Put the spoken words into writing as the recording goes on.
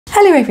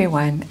Hello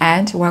everyone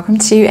and welcome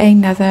to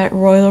another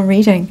royal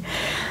reading.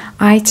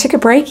 I took a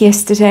break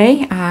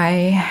yesterday.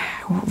 I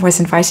was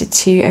invited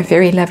to a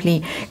very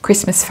lovely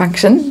Christmas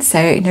function,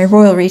 so no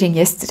royal reading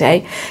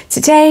yesterday.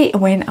 Today,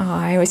 when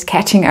I was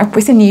catching up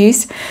with the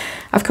news,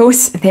 of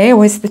course, there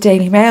was the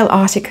Daily Mail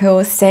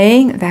article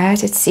saying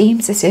that it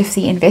seems as if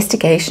the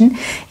investigation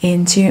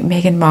into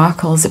Meghan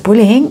Markle's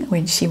bullying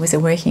when she was a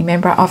working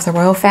member of the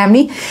royal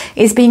family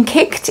is being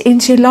kicked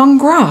into long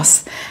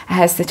grass.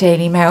 As the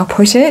Daily Mail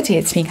put it,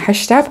 it's being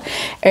hushed up.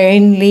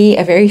 Only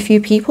a very few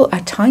people,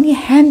 a tiny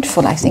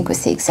handful, I think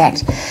was the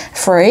exact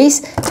phrase,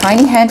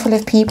 tiny handful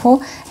of people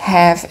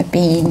have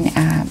been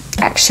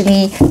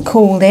actually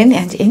called in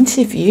and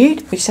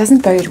interviewed, which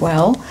doesn't bode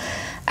well.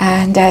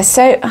 And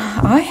so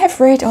I have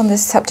read on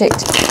this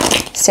subject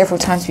several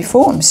times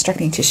before. I'm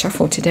struggling to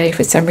shuffle today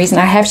for some reason.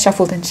 I have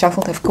shuffled and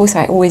shuffled, of course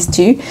I always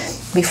do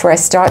before I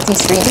start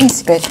these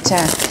readings, but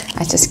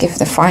I just give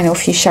the final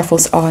few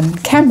shuffles on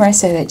camera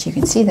so that you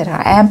can see that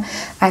I am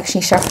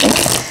actually shuffling.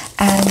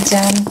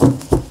 And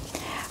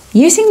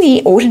using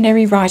the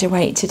ordinary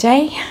Rider-Waite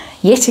today,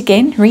 yet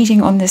again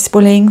reading on this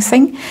bullying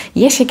thing,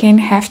 yet again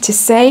have to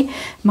say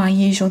my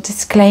usual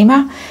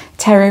disclaimer: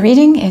 tarot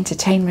reading,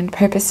 entertainment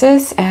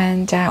purposes,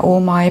 and all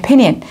my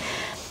opinion.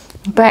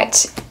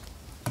 But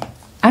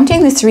I'm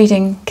doing this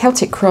reading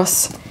Celtic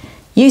Cross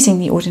using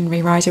the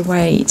ordinary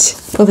Rider-Waite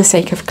for the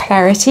sake of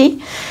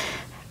clarity.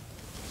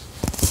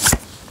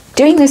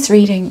 Doing this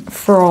reading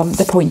from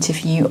the point of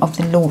view of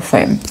the law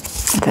firm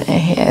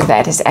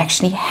that is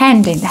actually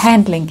handling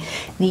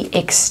the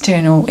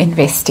external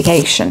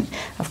investigation.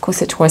 Of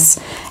course, it was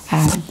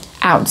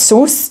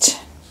outsourced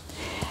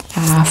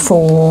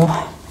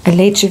for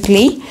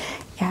allegedly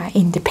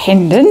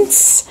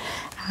independence.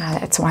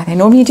 That's why they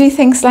normally do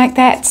things like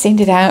that,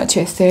 send it out to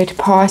a third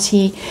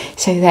party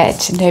so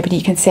that nobody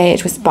can say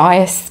it was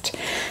biased.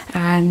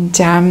 And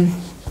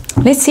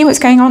let's see what's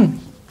going on.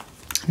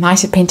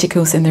 Knight of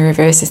Pentacles in the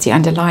reverse is the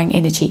underlying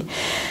energy.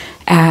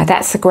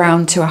 That's the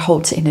ground to a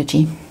halt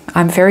energy.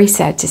 I'm very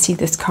sad to see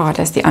this card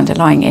as the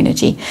underlying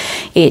energy.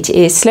 It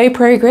is slow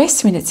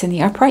progress when it's in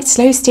the upright,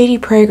 slow steady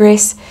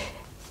progress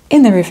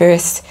in the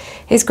reverse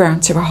is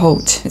ground to a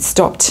halt. It's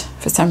stopped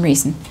for some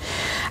reason.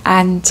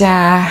 And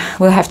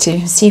we'll have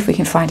to see if we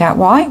can find out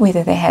why,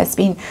 whether there has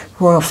been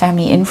royal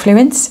family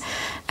influence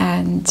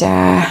and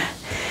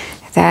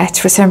that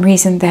for some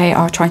reason they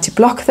are trying to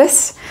block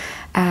this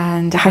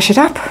and hush it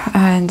up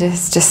and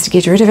just to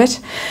get rid of it.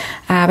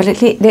 But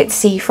let's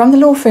see from the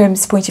law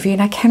firm's point of view,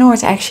 and I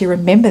cannot actually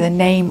remember the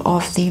name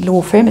of the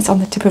law firm. It's on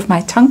the tip of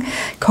my tongue.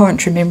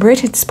 Can't remember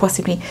it. It's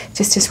possibly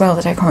just as well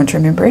that I can't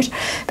remember it.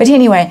 But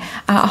anyway,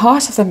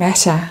 heart of the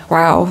matter,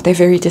 wow, they're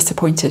very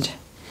disappointed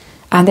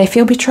and they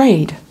feel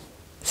betrayed.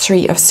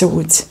 Three of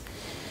Swords.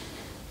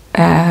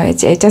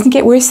 It doesn't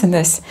get worse than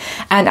this.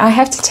 And I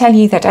have to tell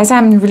you that as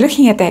I'm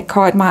looking at that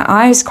card, my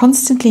eyes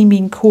constantly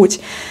being caught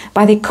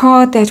by the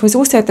card that was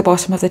also at the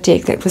bottom of the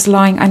deck that was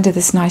lying under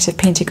this Knight of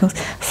Pentacles.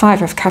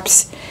 Five of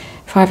Cups.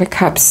 Five of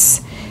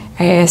Cups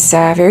is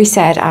a very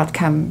sad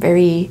outcome,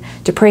 very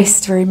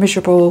depressed, very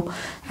miserable,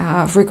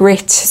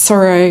 regret,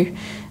 sorrow,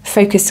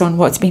 focused on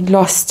what's been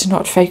lost,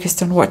 not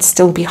focused on what's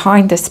still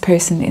behind this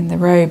person in the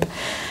robe.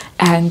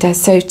 And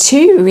so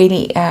two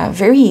really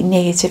very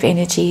negative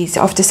energies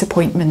of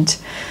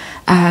disappointment,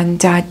 and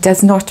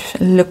does not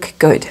look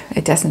good.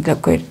 It doesn't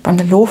look good. From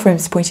the law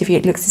firm's point of view,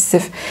 it looks as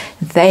if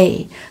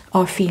they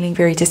are feeling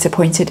very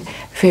disappointed,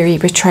 very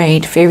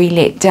betrayed, very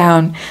let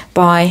down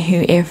by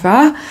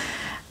whoever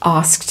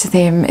asked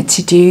them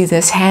to do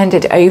this,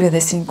 handed over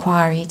this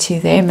inquiry to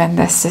them. And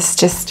this is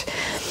just,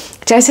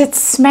 does it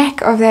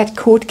smack of that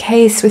court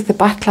case with the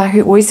butler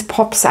who always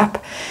pops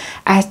up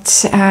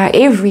at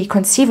every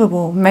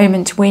conceivable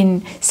moment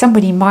when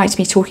somebody might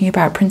be talking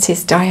about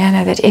Princess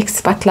Diana, that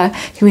ex-butler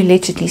who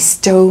allegedly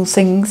stole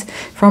things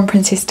from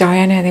Princess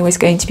Diana. There was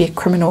going to be a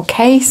criminal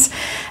case,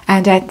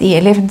 and at the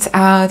 11th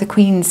hour the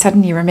Queen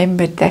suddenly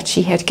remembered that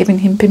she had given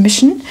him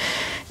permission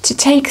to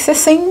take the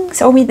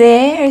things. Are we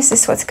there? Is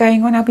this what's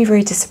going on? I'll be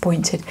very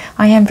disappointed.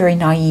 I am very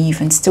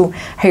naive and still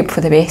hope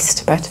for the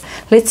best, but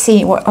let's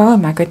see what, oh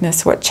my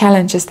goodness, what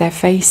challenges they're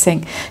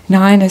facing.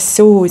 Nine of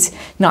Swords,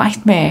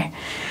 nightmare.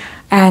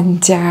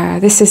 And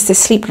this is the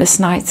sleepless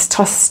nights,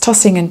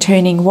 tossing and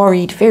turning,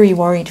 worried,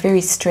 very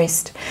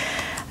stressed.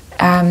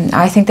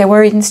 I think they're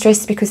worried and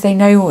stressed because they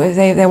know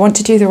they want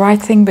to do the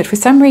right thing, but for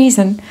some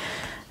reason,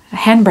 a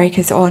handbrake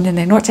is on and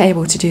they're not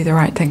able to do the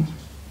right thing.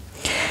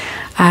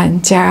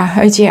 And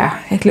oh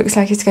dear, it looks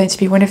like it's going to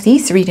be one of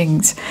these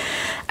readings.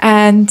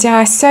 And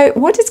so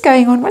what is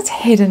going on? What's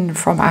hidden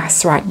from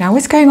us right now?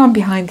 What's going on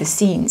behind the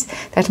scenes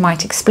that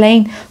might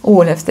explain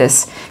all of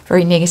this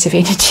very negative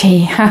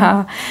energy?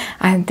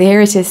 And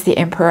there it is, the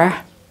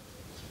Emperor.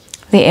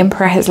 The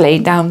Emperor has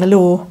laid down the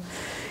law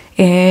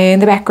in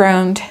the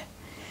background.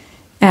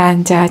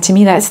 And to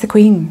me, that's the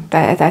Queen.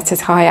 That's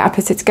as high up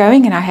as it's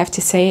going. And I have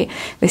to say,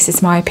 this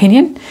is my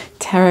opinion.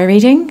 Tarot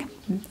reading.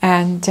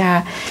 And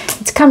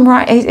it's come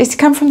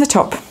from the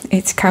top.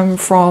 It's come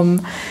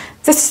from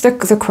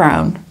the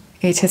crown.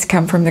 It has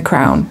come from the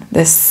crown.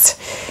 This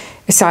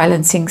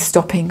silencing,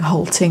 stopping,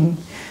 halting.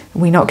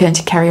 We're not going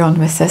to carry on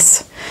with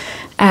this.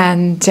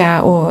 And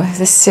or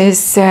this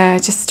is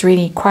just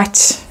really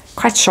quite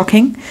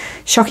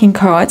shocking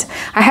card.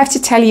 I have to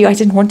tell you, I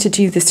didn't want to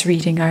do this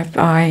reading.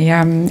 I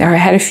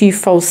had a few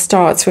false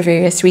starts for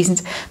various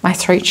reasons. My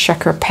throat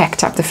chakra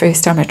packed up the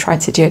first time I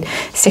tried to do it.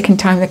 Second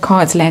time the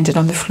cards landed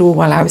on the floor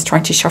while I was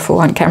trying to shuffle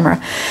on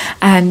camera,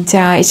 and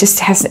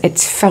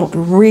it's felt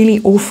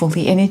really awful.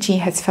 The energy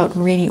has felt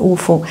really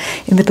awful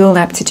in the build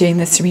up to doing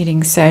this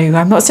reading. So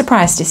I'm not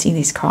surprised to see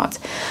these cards.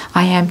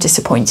 I am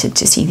disappointed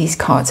to see these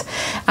cards.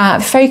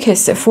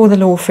 Focus for the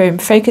law firm.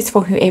 Focus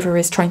for whoever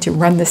is trying to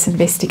run this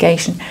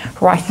investigation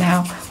right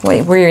now.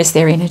 Where is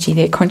their energy?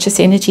 Their conscious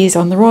energy is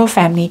on the royal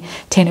family,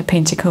 Ten of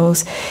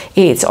Pentacles.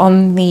 It's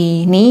on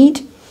the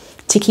need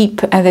to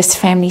keep this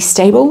family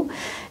stable,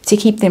 to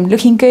keep them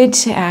looking good,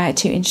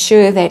 to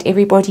ensure that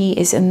everybody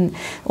is in,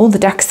 all the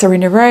ducks are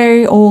in a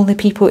row, all the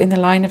people in the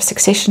line of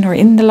succession are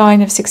in the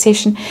line of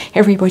succession,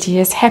 everybody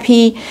is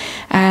happy,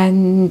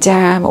 and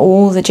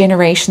all the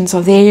generations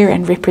are there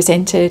and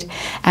represented,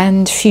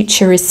 and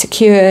future is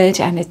secured,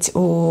 and it's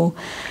all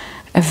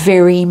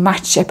very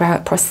much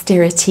about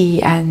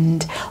prosperity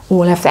and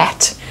all of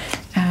that.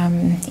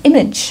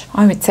 Image,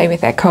 I would say,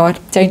 with that card.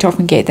 Don't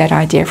often get that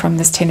idea from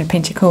this Ten of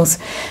Pentacles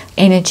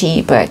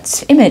energy,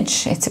 but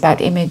image, it's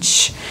about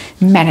image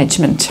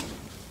management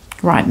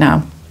right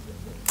now.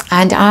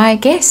 And I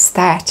guess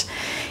that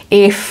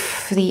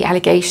if the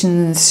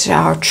allegations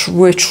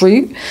were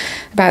true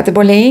about the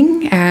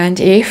bullying, and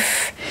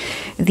if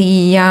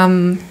the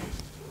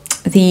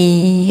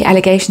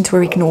allegations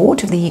were ignored,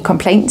 the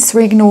complaints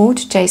were ignored.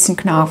 Jason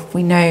Knauf,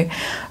 we know,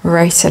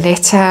 wrote a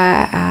letter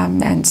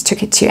and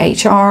took it to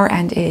HR,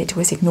 and it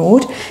was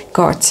ignored.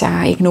 Got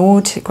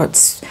ignored, got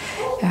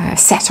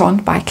sat on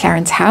by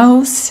Clarence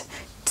House.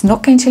 It's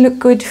not going to look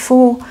good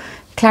for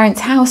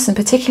Clarence House in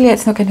particular.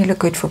 It's not going to look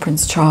good for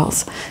Prince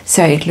Charles.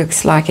 So it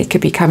looks like it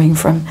could be coming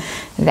from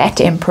that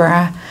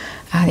emperor,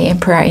 the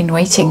emperor in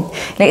waiting.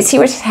 Let's see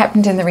what has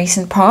happened in the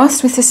recent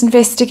past with this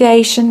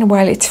investigation.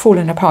 Well, it's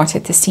fallen apart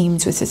at the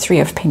seams with the Three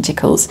of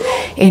Pentacles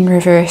in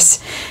reverse.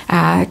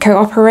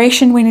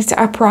 Cooperation when it's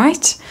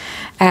upright,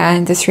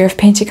 and the Three of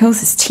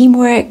Pentacles is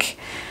teamwork,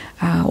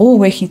 all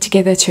working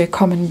together to a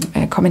common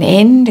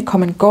end, a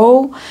common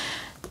goal.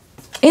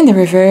 In the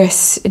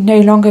reverse, no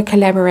longer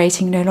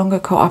collaborating, no longer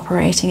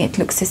cooperating. It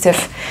looks as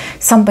if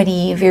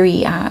somebody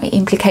very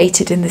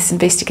implicated in this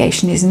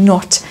investigation is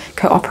not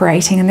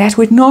cooperating, and that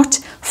would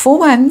not, for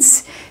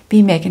once,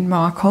 be Meghan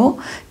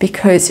Markle,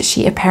 because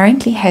she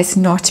apparently has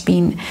not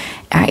been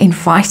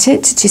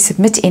invited to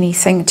submit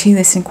anything to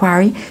this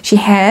inquiry. She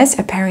has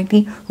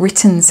apparently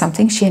written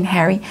something. She and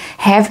Harry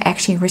have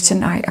actually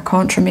written, I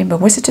can't remember,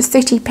 was it a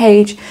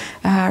 30-page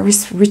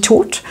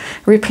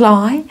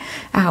reply,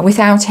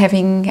 without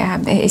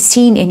having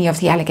seen any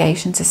of the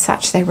allegations as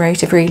such. They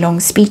wrote a very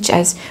long speech.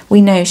 As we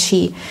know,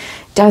 she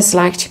does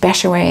like to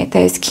bash away at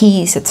those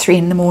keys at 3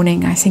 in the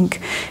morning, I think,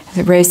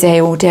 the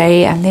rosé all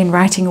day and then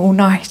writing all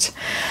night.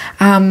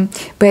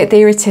 But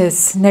there it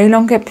is. No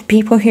longer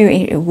people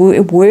who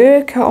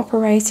were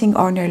cooperating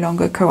are no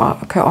longer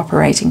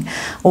cooperating,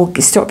 or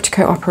stopped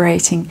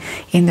cooperating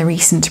in the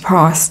recent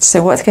past.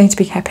 So what's going to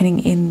be happening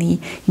in the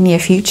near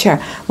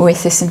future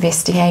with this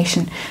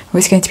investigation?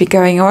 What's going to be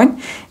going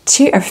on?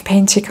 Two of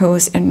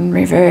Pentacles in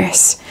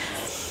reverse.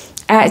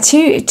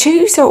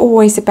 Twos are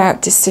always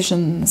about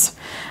decisions,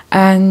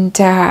 and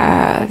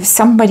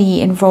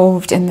somebody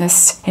involved in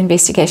this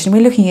investigation,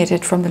 we're looking at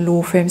it from the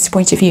law firm's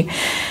point of view,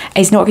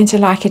 is not going to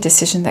like a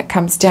decision that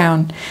comes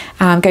down,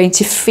 going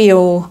to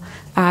feel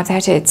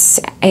that it's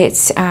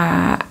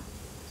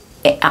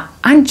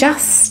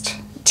unjust.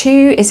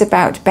 Two is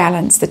about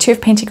balance. The Two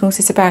of Pentacles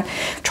is about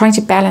trying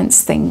to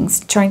balance things,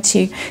 trying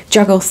to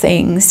juggle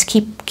things,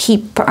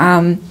 keep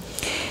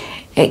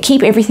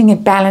everything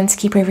in balance,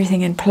 keep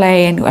everything in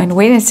play. And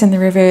when it's in the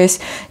reverse,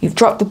 you've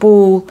dropped the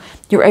ball,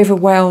 you're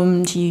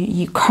overwhelmed,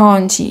 you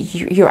can't,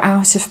 you're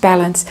out of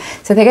balance.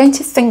 So they're going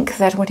to think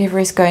that whatever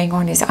is going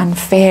on is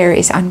unfair,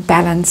 is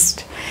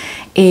unbalanced,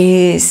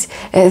 is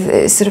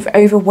sort of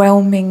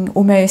overwhelming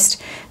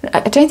almost.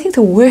 I don't think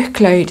the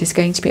workload is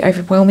going to be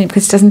overwhelming,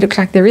 because it doesn't look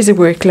like there is a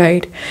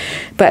workload,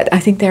 but I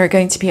think they're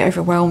going to be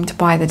overwhelmed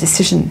by the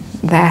decision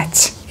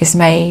that is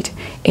made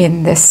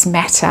in this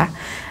matter.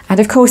 And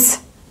of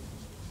course,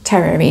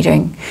 tarot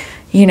reading,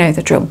 you know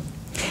the drill.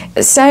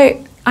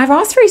 So I've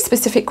asked very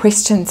specific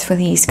questions for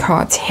these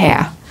cards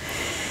here.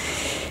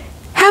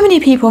 How many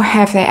people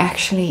have they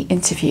actually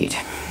interviewed?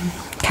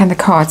 Can the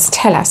cards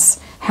tell us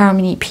how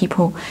many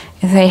people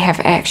they have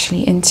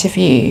actually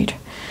interviewed?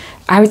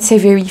 I would say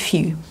very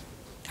few.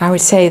 I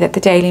would say that the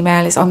Daily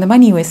Mail is on the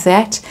money with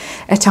that,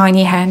 a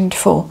tiny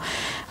handful.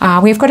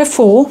 We've got a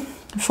Four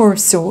of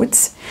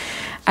Swords.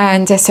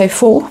 And so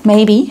 4,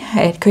 maybe,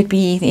 it could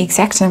be the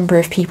exact number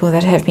of people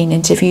that have been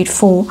interviewed,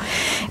 4.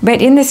 But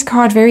in this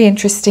card, very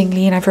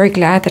interestingly, and I'm very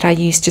glad that I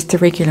used just the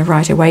regular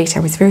Rider-Waite.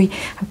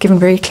 I've given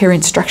very clear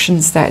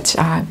instructions that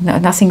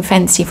nothing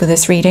fancy for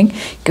this reading.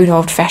 Good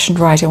old-fashioned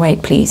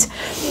Rider-Waite, please.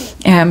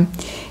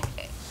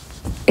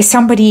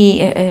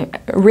 somebody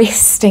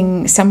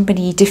resting,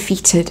 somebody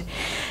defeated,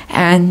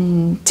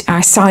 and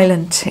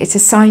silent. It's a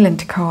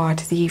silent card,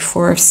 the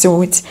Four of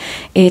Swords.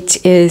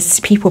 It is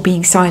people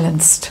being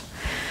silenced.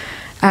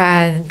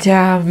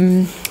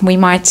 And we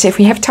might, if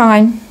we have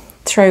time,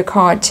 throw a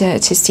card to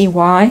see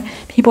why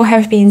people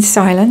have been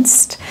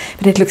silenced.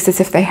 But it looks as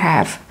if they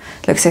have.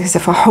 It looks as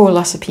if a whole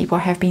lot of people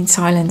have been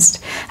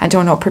silenced and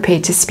are not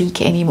prepared to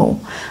speak anymore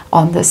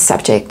on this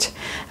subject.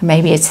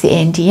 Maybe it's the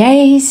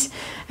NDAs.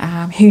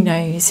 Who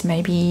knows?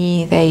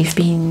 Maybe they've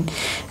been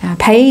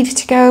paid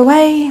to go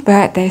away,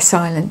 but they're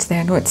silent.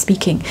 They're not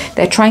speaking.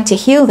 They're trying to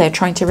heal. They're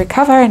trying to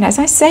recover. And as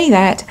I say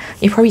that,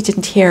 you probably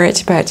didn't hear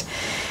it, but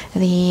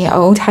the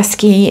old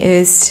husky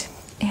is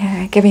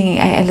giving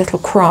a little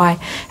cry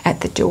at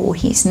the door.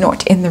 He's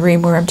not in the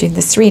room where I'm doing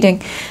this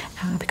reading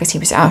because he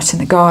was out in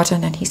the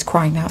garden, and he's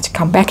crying now to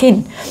come back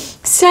in.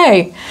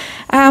 So,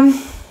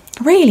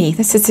 really,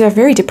 this is a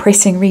very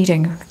depressing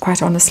reading,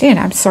 quite honestly, and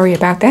I'm sorry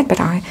about that, but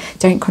I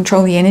don't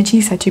control the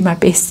energies. I do my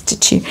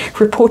best to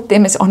report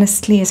them as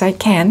honestly as I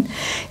can.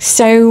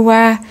 So,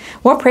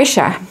 what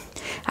pressure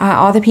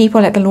are the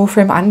people at the law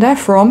firm under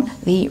from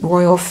the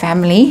royal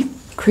family?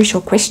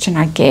 Crucial question,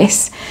 I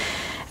guess.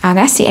 And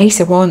that's the Ace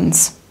of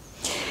Wands.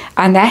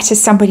 And that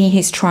is somebody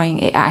who's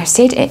trying, I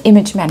said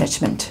image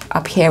management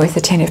up here with the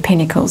Ten of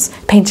Pentacles.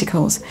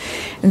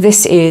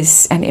 This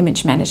is an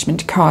image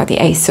management card, the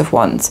Ace of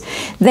Wands.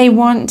 They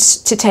want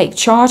to take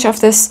charge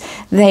of this.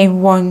 They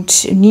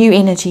want new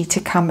energy to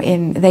come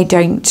in. They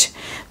don't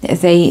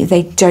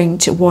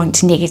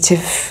want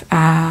negative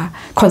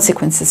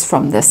consequences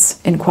from this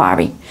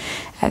inquiry.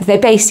 They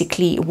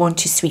basically want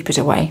to sweep it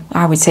away.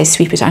 I would say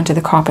sweep it under the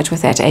carpet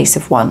with that Ace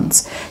of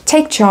Wands.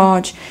 Take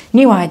charge,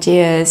 new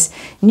ideas,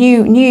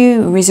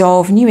 new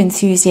resolve, new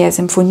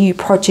enthusiasm for new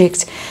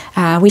projects.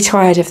 We're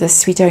tired of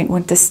this. We don't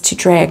want this to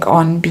drag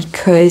on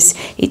because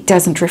it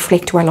doesn't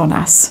reflect well on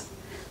us.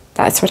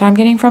 That's what I'm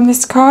getting from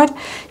this card.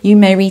 You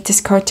may read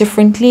this card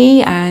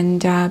differently and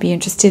be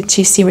interested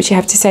to see what you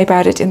have to say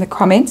about it in the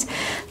comments.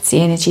 It's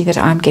the energy that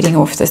I'm getting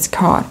off this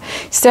card.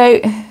 So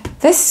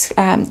this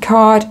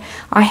card,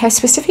 I have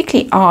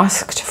specifically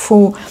asked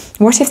for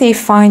what have their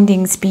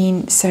findings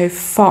been so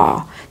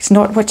far. It's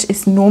not what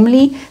is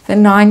normally the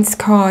ninth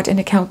card in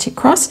a Celtic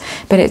cross,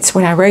 but it's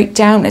what I wrote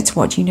down. It's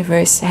what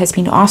universe has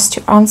been asked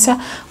to answer.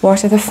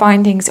 What are the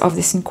findings of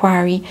this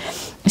inquiry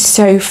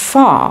so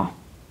far?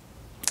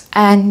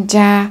 And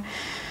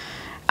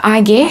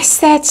I guess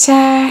that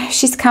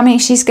she's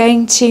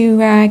going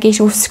to get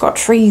off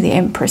scot-free, the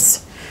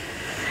Empress.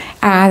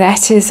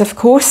 That is, of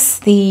course,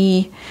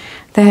 the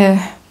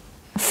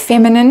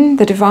feminine,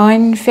 the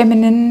divine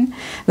feminine,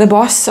 the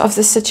boss of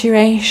the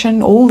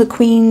situation, all the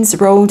queens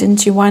rolled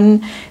into one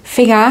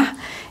figure,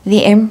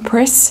 the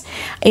Empress.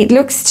 It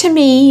looks to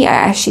me,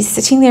 she's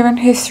sitting there on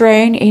her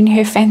throne in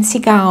her fancy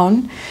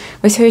gown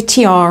with her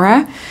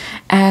tiara,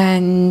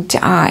 and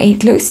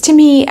it looks to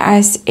me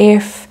as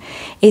if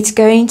it's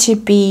going to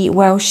be,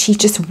 well, she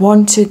just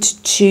wanted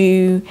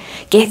to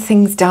get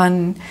things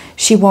done.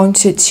 She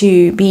wanted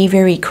to be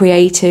very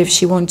creative.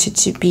 She wanted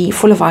to be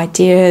full of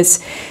ideas,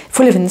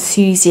 full of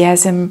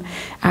enthusiasm,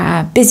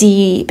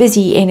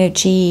 busy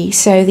energy.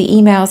 So the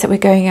emails that were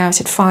going out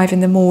at 5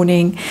 in the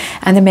morning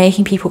and they're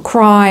making people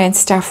cry and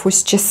stuff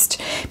was just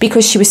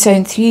because she was so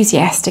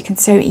enthusiastic and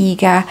so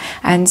eager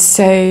and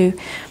so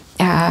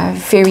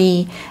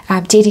very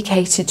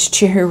dedicated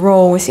to her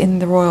role within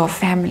the royal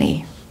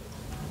family.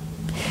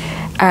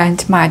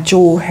 And my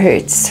jaw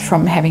hurts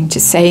from having to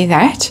say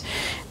that,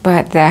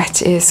 but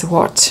that is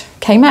what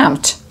came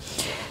out.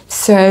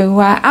 So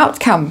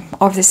outcome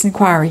of this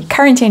inquiry,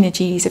 current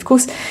energies. Of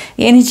course,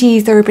 the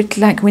energies are a bit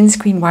like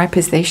windscreen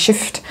wipers. They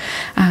shift,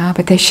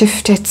 but they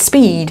shift at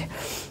speed.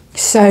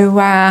 So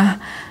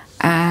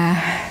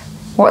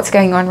what's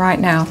going on right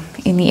now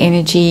in the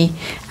energy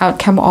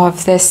outcome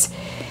of this?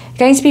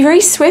 Going to be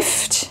very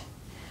swift.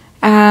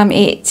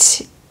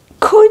 It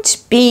could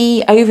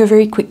be over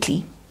very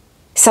quickly.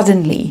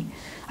 Suddenly,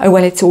 oh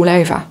well, it's all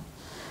over.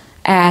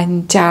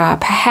 And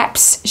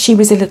perhaps she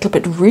was a little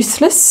bit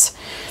ruthless,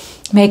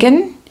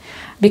 Meghan,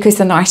 because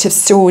the Knight of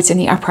Swords in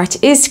the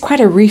upright is quite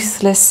a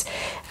ruthless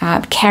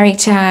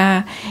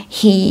character.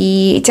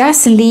 He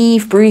does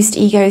leave bruised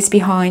egos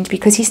behind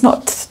because he's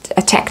not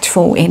a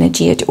tactful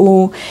energy at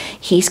all.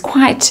 He's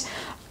quite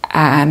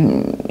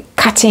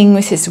cutting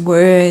with his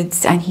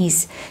words, and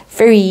he's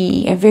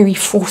very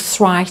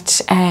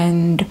forthright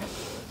and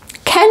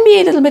can be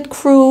a little bit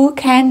cruel,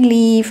 can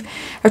leave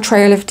a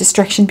trail of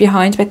destruction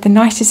behind, but the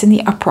Knight is in the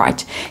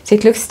upright. So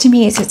it looks to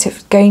me as if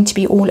it's going to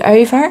be all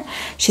over.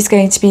 She's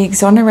going to be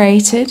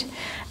exonerated,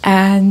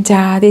 and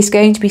there's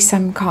going to be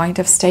some kind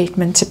of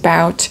statement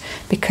about,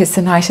 because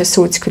the Knight of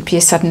Swords could be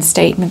a sudden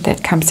statement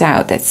that comes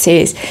out that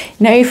says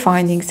no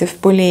findings of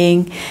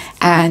bullying,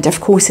 and of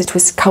course it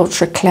was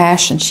culture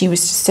clash and she was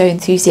just so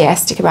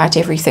enthusiastic about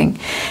everything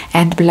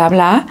and blah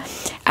blah.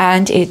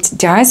 And it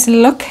does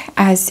look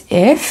as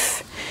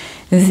if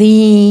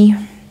the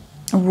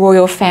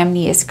royal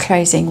family is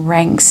closing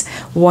ranks,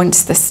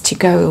 wants this to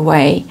go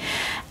away.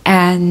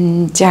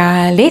 And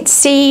let's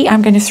see,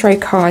 I'm going to throw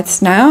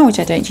cards now, which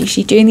I don't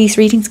usually do in these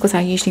readings because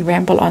I usually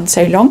ramble on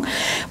so long,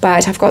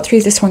 but I've got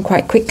through this one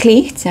quite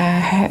quickly,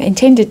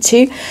 intended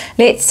to.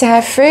 Let's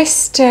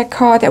first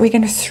card that we're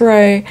going to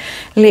throw,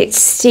 let's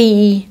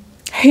see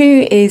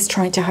who is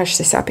trying to hush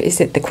this up.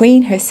 Is it the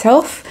Queen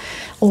herself,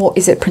 or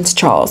is it Prince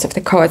Charles? If the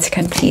cards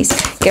can please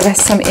give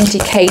us some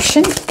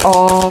indication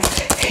of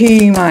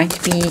who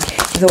might be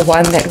the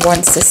one that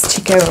wants this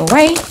to go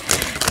away.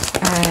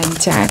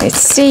 And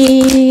let's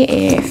see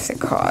if the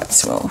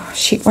cards will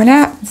shoot one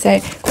out. So,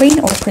 Queen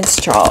or Prince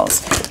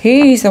Charles?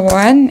 Who's the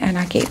one? And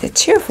I get the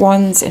Two of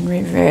Wands in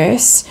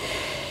reverse.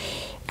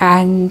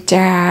 And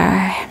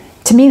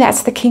to me,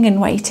 that's the King in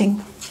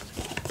waiting.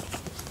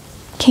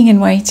 King in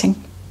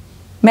waiting.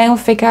 Male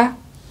figure.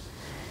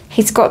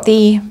 He's got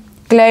the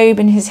globe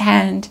in his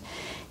hand.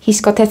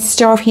 He's got that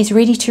staff. He's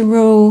ready to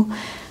rule.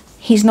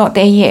 He's not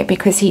there yet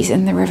because he's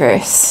in the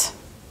reverse.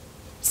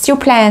 It's your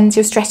plans,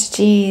 your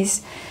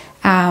strategies,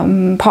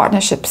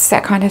 partnerships,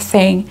 that kind of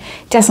thing.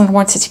 Doesn't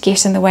want it to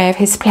get in the way of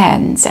his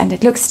plans. And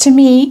it looks to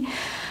me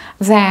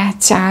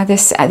that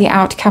the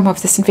outcome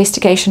of this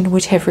investigation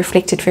would have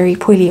reflected very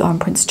poorly on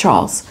Prince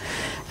Charles.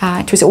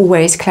 It was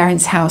always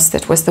Clarence House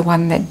that was the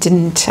one that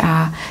didn't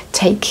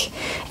take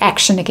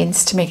action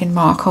against Meghan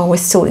Markle,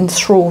 was still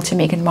enthralled to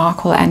Meghan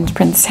Markle and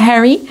Prince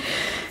Harry.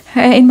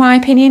 In my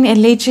opinion,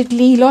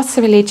 allegedly, lots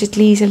of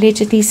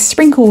allegedly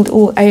sprinkled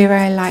all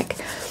over, like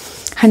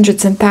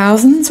hundreds and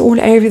thousands all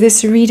over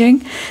this reading.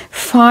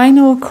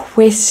 Final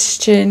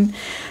question,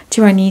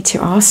 do I need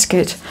to ask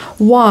it?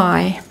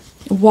 Why?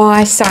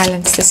 Why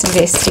silence this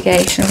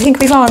investigation? I think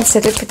we've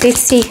answered it, but let's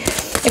see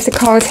if the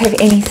cards have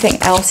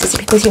anything else. Is it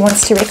because he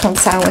wants to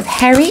reconcile with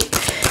Harry,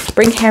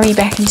 bring Harry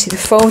back into the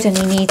fold, and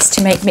he needs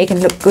to make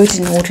Meghan look good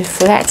in order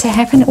for that to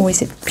happen? Or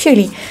is it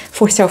purely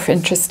for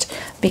self-interest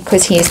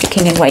because he is the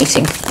king in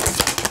waiting?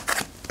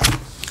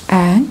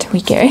 And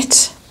we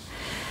get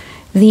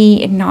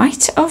the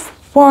Knight of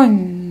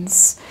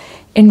Wands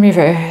in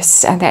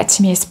reverse, and that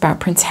to me is about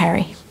Prince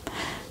Harry.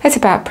 It's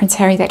about Prince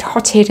Harry, that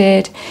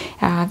hot-headed,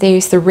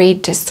 there's the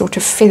red sort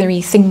of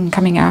feathery thing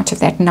coming out of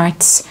that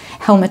knight's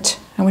helmet,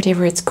 or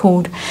whatever it's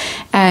called,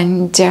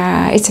 and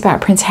it's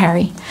about Prince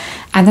Harry.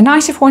 And the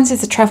Knight of Wands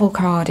is a travel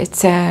card.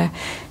 It's a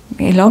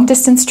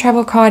long-distance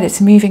travel card.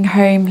 It's moving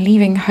home,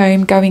 leaving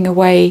home, going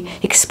away,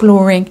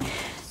 exploring.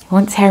 He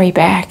wants Harry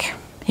back.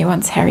 He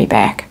wants Harry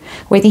back.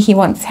 Whether he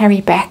wants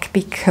Harry back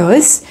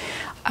because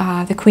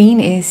the Queen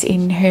is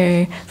in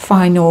her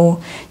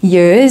final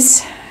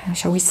years,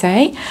 shall we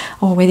say,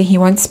 or whether he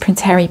wants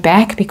Prince Harry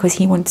back because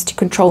he wants to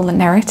control the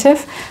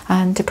narrative,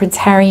 and Prince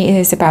Harry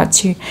is about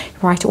to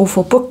write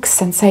awful books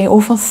and say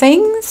awful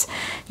things.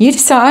 You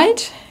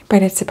decide,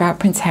 but it's about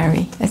Prince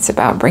Harry. It's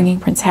about bringing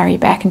Prince Harry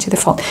back into the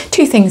fold.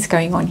 Two things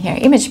going on here: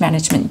 image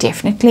management,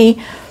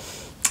 definitely,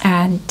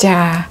 and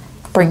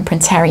bring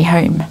Prince Harry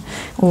home,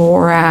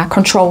 or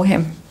control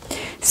him.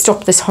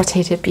 Stop this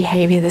hot-headed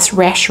behavior, this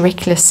rash,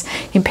 reckless,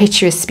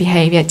 impetuous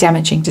behavior,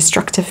 damaging,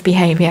 destructive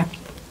behavior.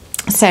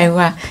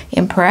 So,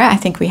 Emperor, I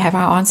think we have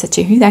our answer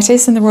to who that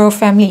is in the royal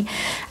family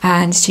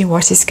and to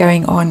what is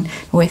going on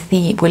with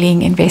the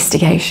bullying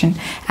investigation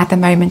at the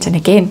moment. And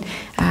again,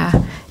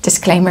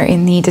 disclaimer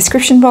in the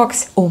description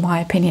box, all my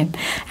opinion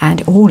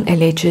and all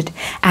alleged.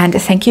 And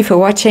thank you for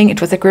watching.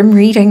 It was a grim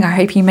reading. I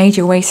hope you made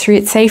your way through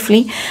it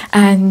safely.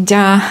 And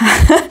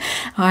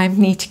I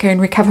need to go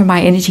and recover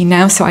my energy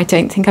now, so I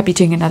don't think I'll be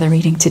doing another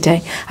reading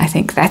today. I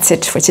think that's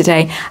it for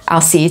today. I'll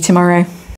see you tomorrow.